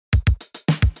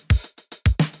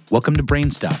Welcome to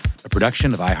Brain Stuff, a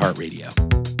production of iHeartRadio.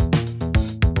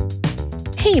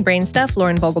 Hey, Brain Stuff,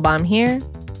 Lauren Vogelbaum here.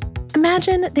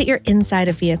 Imagine that you're inside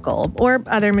a vehicle or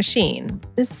other machine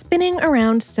is spinning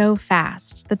around so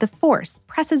fast that the force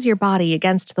presses your body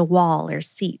against the wall or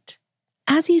seat.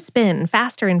 As you spin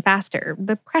faster and faster,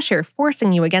 the pressure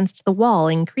forcing you against the wall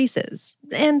increases,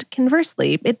 and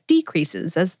conversely, it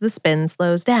decreases as the spin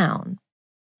slows down.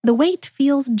 The weight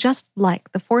feels just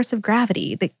like the force of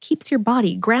gravity that keeps your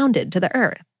body grounded to the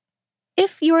earth.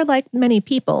 If you're like many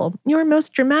people, your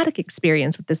most dramatic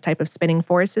experience with this type of spinning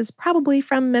force is probably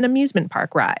from an amusement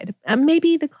park ride,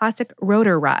 maybe the classic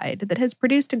rotor ride that has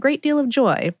produced a great deal of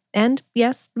joy and,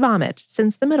 yes, vomit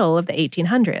since the middle of the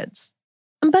 1800s.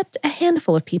 But a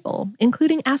handful of people,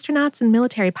 including astronauts and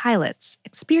military pilots,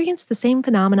 experience the same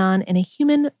phenomenon in a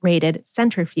human-rated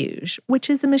centrifuge, which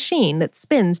is a machine that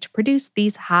spins to produce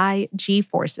these high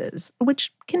G-forces,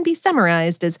 which can be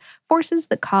summarized as forces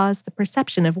that cause the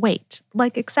perception of weight,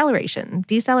 like acceleration,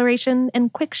 deceleration,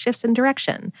 and quick shifts in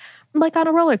direction, like on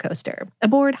a roller coaster,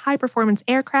 aboard high-performance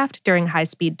aircraft during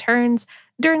high-speed turns,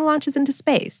 during launches into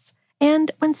space,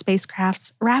 and when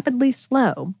spacecrafts rapidly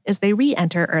slow as they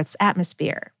re-enter Earth's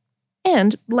atmosphere.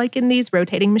 And like in these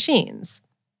rotating machines.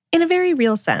 In a very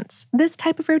real sense, this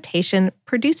type of rotation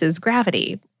produces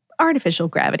gravity, artificial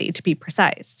gravity to be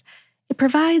precise. It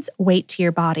provides weight to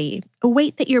your body, a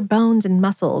weight that your bones and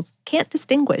muscles can't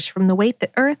distinguish from the weight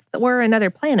that Earth or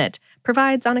another planet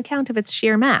provides on account of its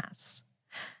sheer mass.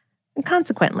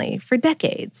 Consequently, for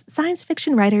decades, science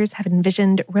fiction writers have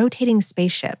envisioned rotating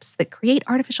spaceships that create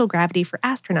artificial gravity for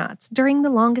astronauts during the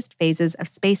longest phases of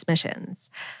space missions.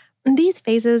 These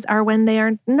phases are when they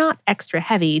are not extra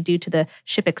heavy due to the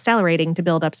ship accelerating to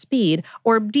build up speed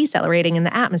or decelerating in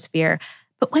the atmosphere,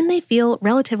 but when they feel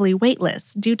relatively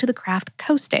weightless due to the craft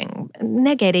coasting,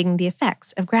 negating the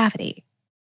effects of gravity.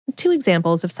 Two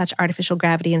examples of such artificial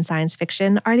gravity in science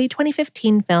fiction are the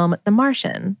 2015 film The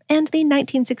Martian and the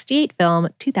 1968 film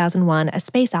 2001: A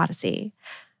Space Odyssey.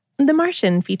 The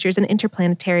Martian features an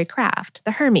interplanetary craft,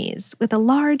 the Hermes, with a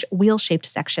large wheel-shaped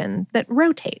section that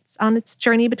rotates on its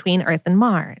journey between Earth and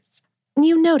Mars.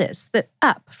 You notice that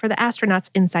up for the astronauts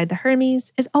inside the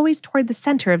Hermes is always toward the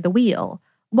center of the wheel,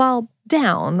 while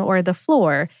down, or the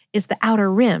floor, is the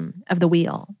outer rim of the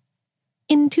wheel.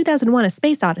 In 2001: A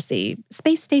Space Odyssey,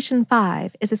 Space Station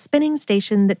 5 is a spinning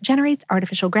station that generates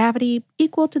artificial gravity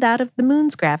equal to that of the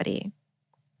moon's gravity.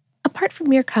 Apart from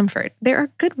mere comfort, there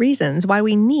are good reasons why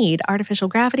we need artificial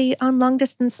gravity on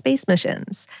long-distance space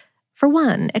missions. For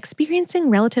one, experiencing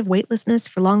relative weightlessness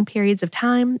for long periods of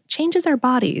time changes our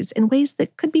bodies in ways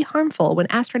that could be harmful when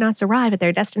astronauts arrive at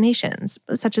their destinations,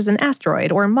 such as an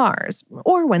asteroid or Mars,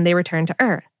 or when they return to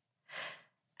Earth.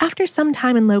 After some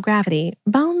time in low gravity,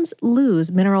 bones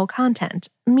lose mineral content,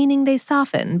 meaning they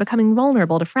soften, becoming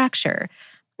vulnerable to fracture.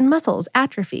 Muscles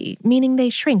atrophy, meaning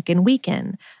they shrink and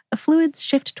weaken. Fluids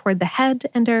shift toward the head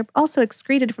and are also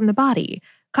excreted from the body,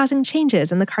 causing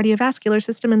changes in the cardiovascular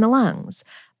system and the lungs.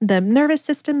 The nervous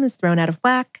system is thrown out of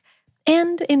whack.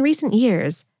 And in recent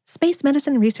years, space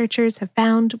medicine researchers have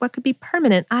found what could be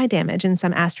permanent eye damage in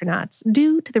some astronauts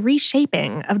due to the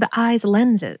reshaping of the eye's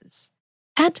lenses.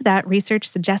 Add to that research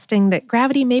suggesting that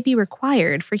gravity may be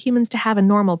required for humans to have a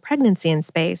normal pregnancy in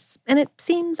space, and it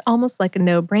seems almost like a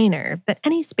no-brainer that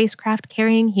any spacecraft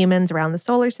carrying humans around the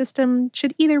solar system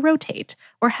should either rotate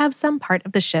or have some part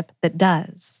of the ship that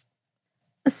does.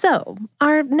 So,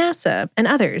 are NASA and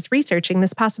others researching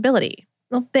this possibility?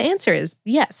 Well, the answer is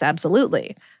yes,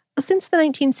 absolutely. Since the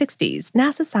 1960s,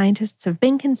 NASA scientists have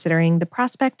been considering the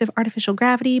prospect of artificial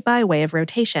gravity by way of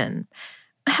rotation.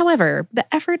 However,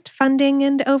 the effort, funding,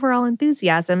 and overall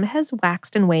enthusiasm has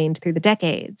waxed and waned through the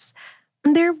decades.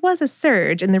 There was a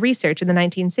surge in the research in the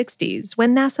 1960s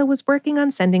when NASA was working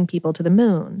on sending people to the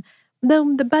moon,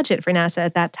 though the budget for NASA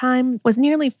at that time was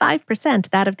nearly 5%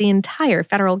 that of the entire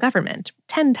federal government,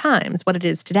 10 times what it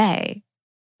is today.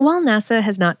 While NASA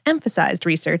has not emphasized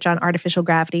research on artificial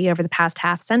gravity over the past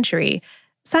half-century,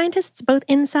 scientists both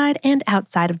inside and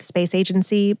outside of the space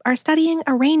agency are studying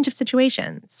a range of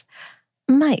situations.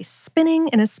 Mice spinning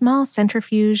in a small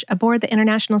centrifuge aboard the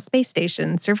International Space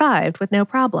Station survived with no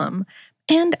problem,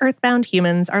 and Earthbound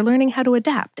humans are learning how to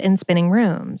adapt in spinning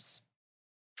rooms.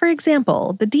 For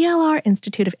example, the DLR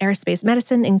Institute of Aerospace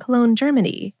Medicine in Cologne,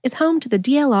 Germany, is home to the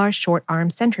DLR Short Arm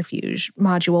Centrifuge,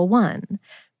 Module 1.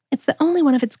 It's the only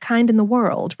one of its kind in the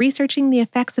world researching the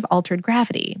effects of altered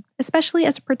gravity, especially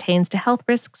as it pertains to health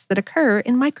risks that occur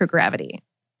in microgravity.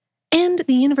 And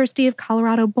the University of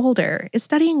Colorado Boulder is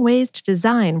studying ways to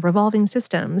design revolving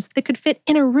systems that could fit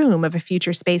in a room of a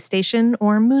future space station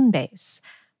or moon base.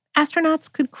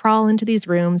 Astronauts could crawl into these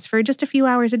rooms for just a few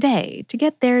hours a day to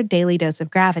get their daily dose of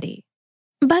gravity.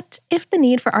 But if the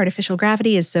need for artificial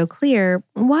gravity is so clear,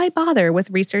 why bother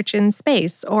with research in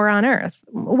space or on Earth?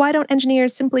 Why don't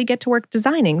engineers simply get to work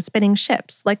designing spinning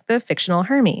ships like the fictional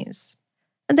Hermes?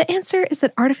 The answer is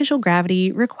that artificial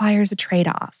gravity requires a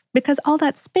trade-off, because all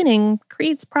that spinning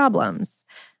creates problems.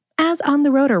 As on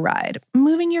the rotor ride,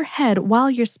 moving your head while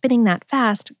you're spinning that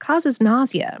fast causes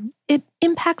nausea. It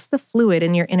impacts the fluid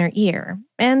in your inner ear,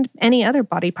 and any other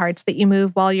body parts that you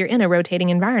move while you're in a rotating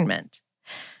environment.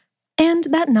 And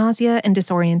that nausea and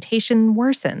disorientation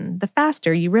worsen the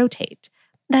faster you rotate.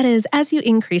 That is, as you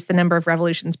increase the number of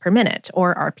revolutions per minute,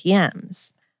 or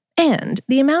RPMs. And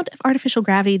the amount of artificial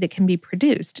gravity that can be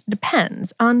produced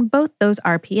depends on both those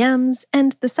RPMs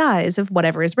and the size of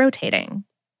whatever is rotating.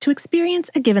 To experience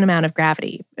a given amount of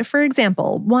gravity, for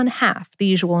example, 1/2 the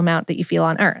usual amount that you feel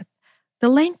on Earth, the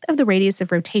length of the radius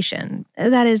of rotation,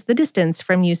 that is, the distance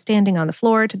from you standing on the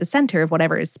floor to the center of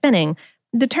whatever is spinning,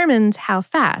 determines how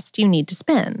fast you need to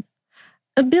spin.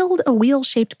 Build a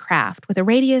wheel-shaped craft with a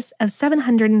radius of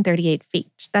 738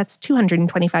 feet, that's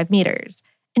 225 meters,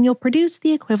 and you'll produce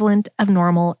the equivalent of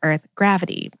normal Earth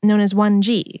gravity, known as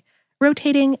 1G,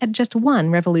 rotating at just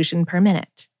 1 revolution per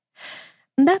minute.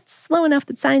 That's slow enough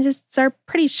that scientists are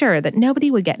pretty sure that nobody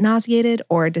would get nauseated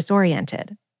or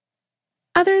disoriented.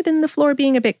 Other than the floor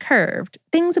being a bit curved,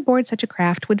 things aboard such a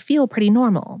craft would feel pretty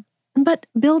normal. But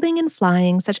building and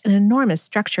flying such an enormous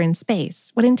structure in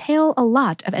space would entail a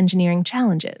lot of engineering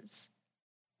challenges.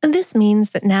 This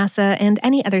means that NASA and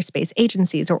any other space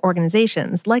agencies or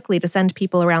organizations likely to send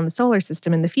people around the solar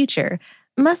system in the future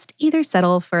must either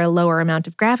settle for a lower amount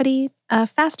of gravity, a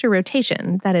faster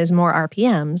rotation, that is more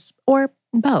RPMs, or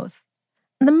both.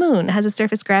 The Moon has a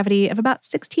surface gravity of about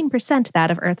 16%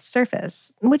 that of Earth's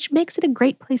surface, which makes it a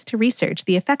great place to research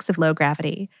the effects of low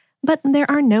gravity, but there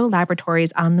are no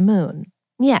laboratories on the Moon,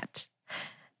 yet.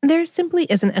 There simply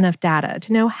isn't enough data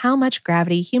to know how much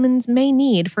gravity humans may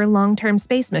need for long-term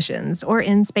space missions or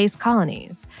in space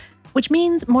colonies, which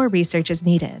means more research is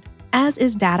needed, as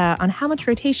is data on how much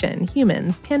rotation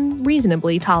humans can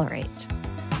reasonably tolerate.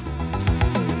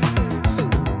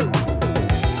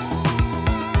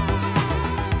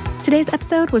 Today's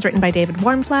episode was written by David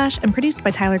Warmflash and produced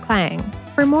by Tyler Klang.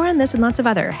 For more on this and lots of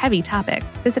other heavy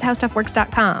topics, visit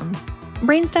howstuffworks.com.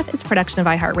 Brainstuff is a production of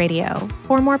iHeartRadio.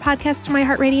 For more podcasts from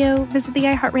iHeartRadio, visit the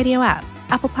iHeartRadio app,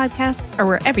 Apple Podcasts, or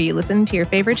wherever you listen to your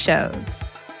favorite shows.